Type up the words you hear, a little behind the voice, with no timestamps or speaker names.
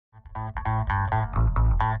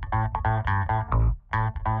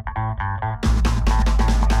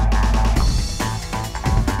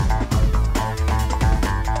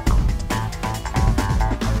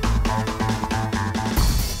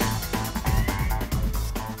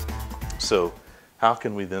So how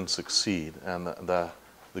can we then succeed? And the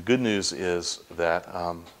good news is that,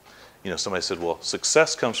 somebody said, well,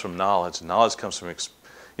 success comes from knowledge, and knowledge comes from,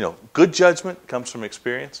 good judgment comes from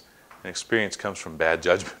experience, and experience comes from bad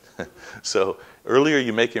judgment. So earlier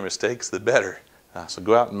you make your mistakes, the better. So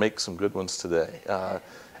go out and make some good ones today.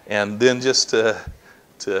 And then just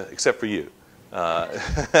except for you.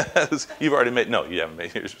 You've already made, no, you haven't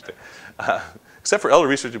made your mistake. Except for elder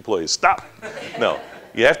research employees, stop. No.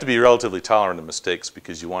 You have to be relatively tolerant of mistakes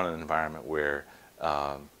because you want an environment where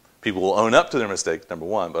people will own up to their mistakes, number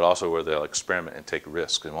one, but also where they'll experiment and take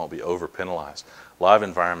risks and won't be over-penalized. A lot of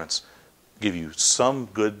environments give you some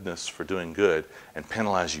goodness for doing good and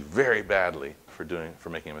penalize you very badly for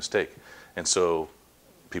making a mistake. And so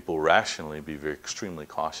people rationally be very extremely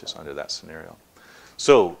cautious under that scenario.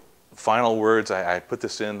 So final words, I put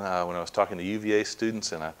this in when I was talking to UVA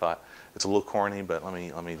students, and I thought it's a little corny, but let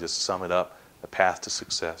me just sum it up. The path to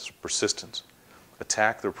success: persistence.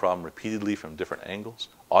 Attack the problem repeatedly from different angles.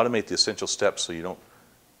 Automate the essential steps so you don't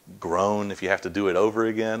groan if you have to do it over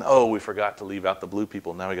again. Oh, we forgot to leave out the blue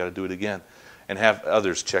people. Now we got to do it again. And have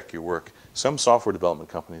others check your work. Some software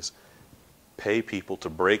development companies pay people to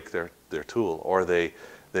break their tool, or they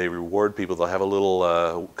reward people. They'll have a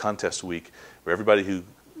little contest week where everybody who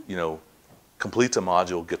completes a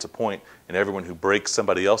module gets a point, and everyone who breaks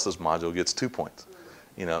somebody else's module gets 2 points.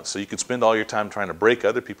 So you can spend all your time trying to break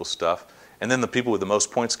other people's stuff, and then the people with the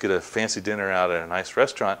most points get a fancy dinner out at a nice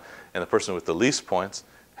restaurant, and the person with the least points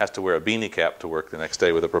has to wear a beanie cap to work the next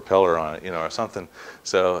day with a propeller on it, or something.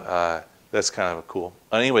 So that's kind of cool.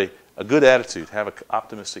 Anyway, a good attitude, have an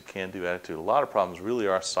optimistic can-do attitude. A lot of problems really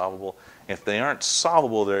are solvable. If they aren't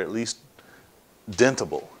solvable, they're at least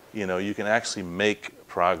dentable. You can actually make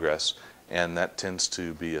progress, and that tends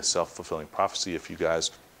to be a self-fulfilling prophecy if you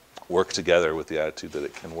guys work together with the attitude that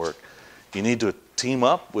it can work. You need to team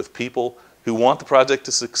up with people who want the project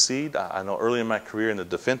to succeed. I know early in my career in the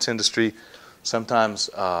defense industry, sometimes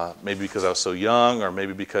maybe because I was so young, or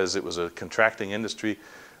maybe because it was a contracting industry,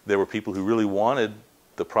 there were people who really wanted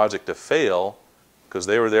the project to fail because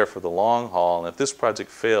they were there for the long haul. And if this project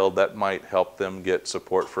failed, that might help them get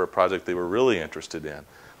support for a project they were really interested in.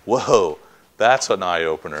 Whoa. That's an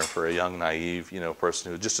eye-opener for a young, naive,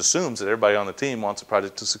 person who just assumes that everybody on the team wants a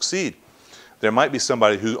project to succeed. There might be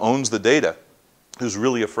somebody who owns the data who's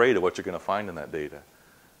really afraid of what you're going to find in that data.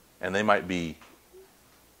 And they might be,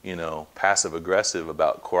 passive-aggressive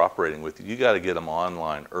about cooperating with you. You got to get them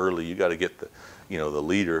online early. You got to get the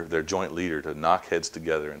leader, their joint leader, to knock heads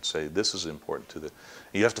together and say, this is important to the.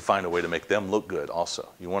 You have to find a way to make them look good also.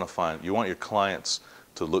 You want your clients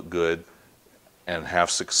to look good and have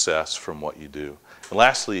success from what you do. And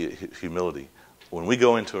lastly, humility. When we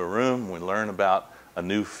go into a room, we learn about a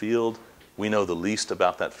new field, we know the least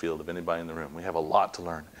about that field of anybody in the room. We have a lot to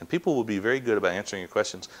learn. And people will be very good about answering your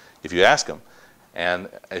questions if you ask them. And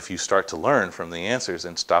if you start to learn from the answers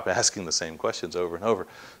and stop asking the same questions over and over.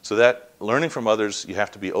 So that learning from others, you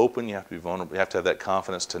have to be open, you have to be vulnerable, you have to have that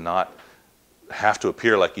confidence to not have to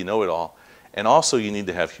appear like you know it all. And also you need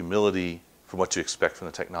to have humility for what you expect from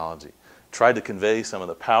the technology. Try to convey some of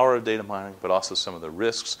the power of data mining, but also some of the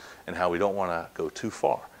risks and how we don't want to go too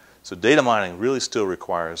far. So data mining really still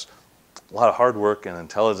requires a lot of hard work and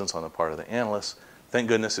intelligence on the part of the analysts. Thank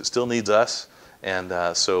goodness it still needs us. And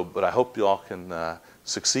but I hope you all can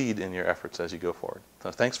succeed in your efforts as you go forward.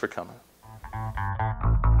 So thanks for coming.